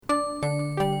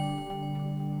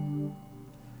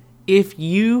If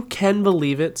you can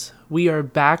believe it, we are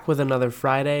back with another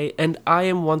Friday, and I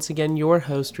am once again your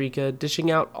host, Rika,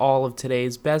 dishing out all of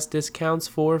today's best discounts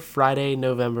for Friday,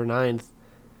 November 9th.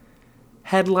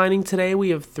 Headlining today, we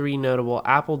have 3 notable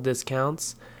Apple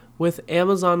discounts, with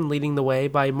Amazon leading the way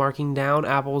by marking down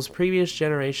Apple's previous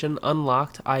generation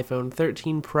unlocked iPhone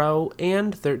 13 Pro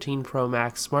and 13 Pro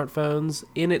Max smartphones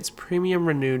in its premium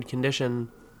renewed condition.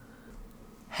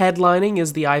 Headlining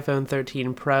is the iPhone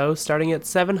 13 Pro, starting at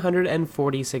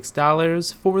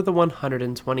 $746 for the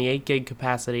 128GB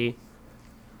capacity.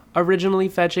 Originally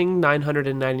fetching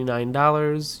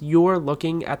 $999, you're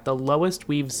looking at the lowest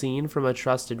we've seen from a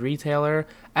trusted retailer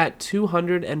at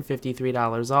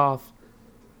 $253 off.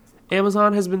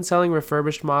 Amazon has been selling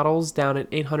refurbished models down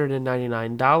at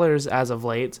 $899 as of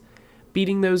late,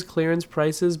 beating those clearance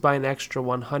prices by an extra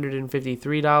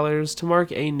 $153 to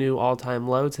mark a new all-time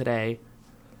low today.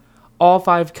 All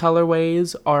 5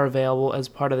 colorways are available as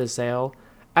part of the sale,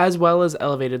 as well as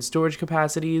elevated storage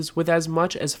capacities with as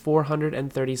much as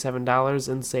 $437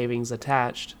 in savings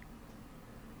attached.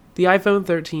 The iPhone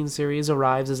 13 series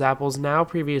arrives as Apple's now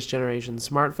previous generation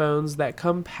smartphones that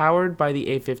come powered by the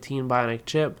A15 Bionic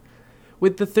chip,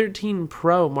 with the 13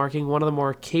 Pro marking one of the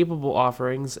more capable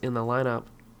offerings in the lineup.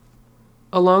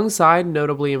 Alongside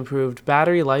notably improved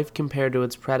battery life compared to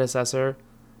its predecessor,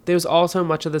 there's also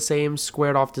much of the same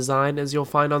squared-off design as you'll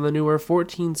find on the newer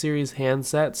 14 series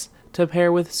handsets to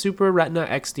pair with Super Retina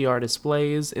XDR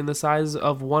displays in the size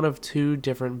of one of 2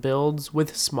 different builds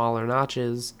with smaller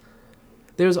notches.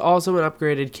 There's also an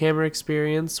upgraded camera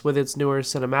experience with its newer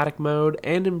cinematic mode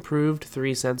and improved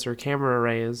 3-sensor camera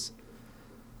arrays.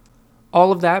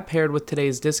 All of that paired with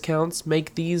today's discounts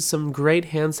make these some great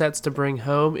handsets to bring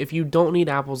home if you don't need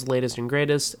Apple's latest and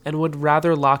greatest and would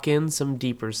rather lock in some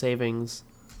deeper savings.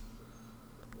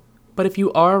 But if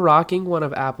you are rocking one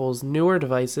of Apple's newer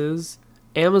devices,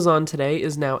 Amazon today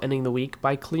is now ending the week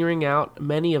by clearing out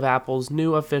many of Apple's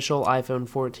new official iPhone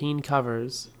 14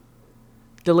 covers.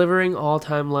 Delivering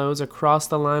all-time lows across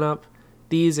the lineup,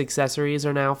 these accessories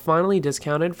are now finally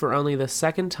discounted for only the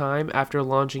second time after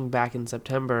launching back in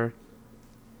September.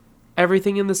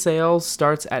 Everything in the sale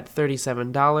starts at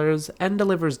 $37 and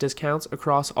delivers discounts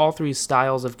across all 3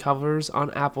 styles of covers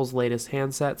on Apple's latest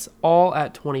handsets, all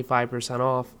at 25%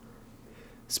 off.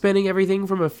 Spanning everything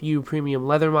from a few premium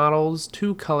leather models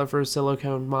to colorful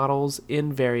silicone models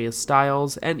in various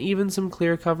styles and even some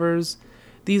clear covers,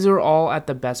 these are all at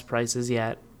the best prices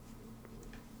yet.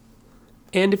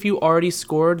 And if you already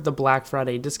scored the Black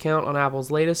Friday discount on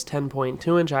Apple's latest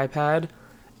 10.2-inch iPad,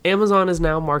 Amazon is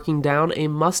now marking down a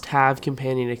must-have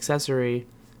companion accessory.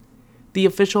 The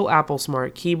official Apple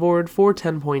Smart Keyboard for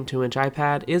 10.2-inch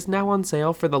iPad is now on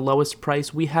sale for the lowest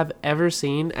price we have ever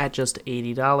seen at just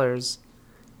 $80.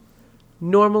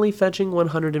 Normally fetching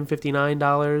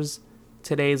 $159,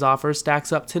 today's offer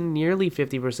stacks up to nearly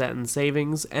 50% in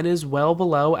savings and is well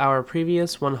below our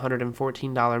previous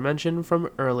 $114 mention from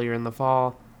earlier in the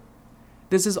fall.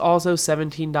 This is also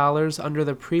 $17 under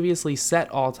the previously set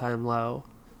all-time low.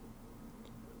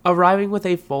 Arriving with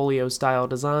a folio-style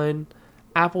design,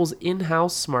 Apple's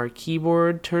in-house Smart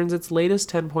Keyboard turns its latest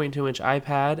 10.2-inch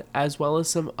iPad, as well as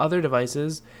some other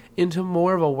devices, into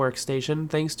more of a workstation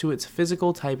thanks to its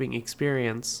physical typing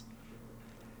experience.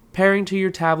 Pairing to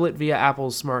your tablet via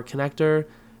Apple's Smart Connector,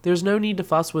 there's no need to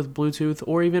fuss with Bluetooth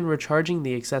or even recharging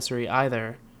the accessory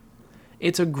either.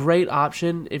 It's a great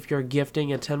option if you're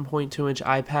gifting a 10.2-inch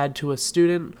iPad to a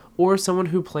student or someone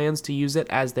who plans to use it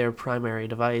as their primary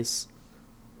device.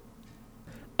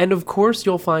 And of course,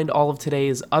 you'll find all of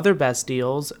today's other best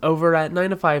deals over at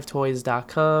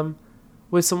 9to5toys.com,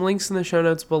 with some links in the show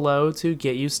notes below to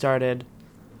get you started.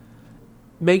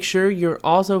 Make sure you're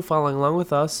also following along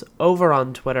with us over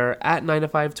on Twitter at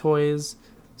 9to5toys,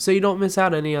 so you don't miss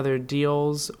out any other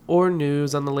deals or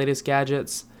news on the latest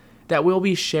gadgets that we'll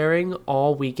be sharing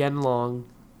all weekend long.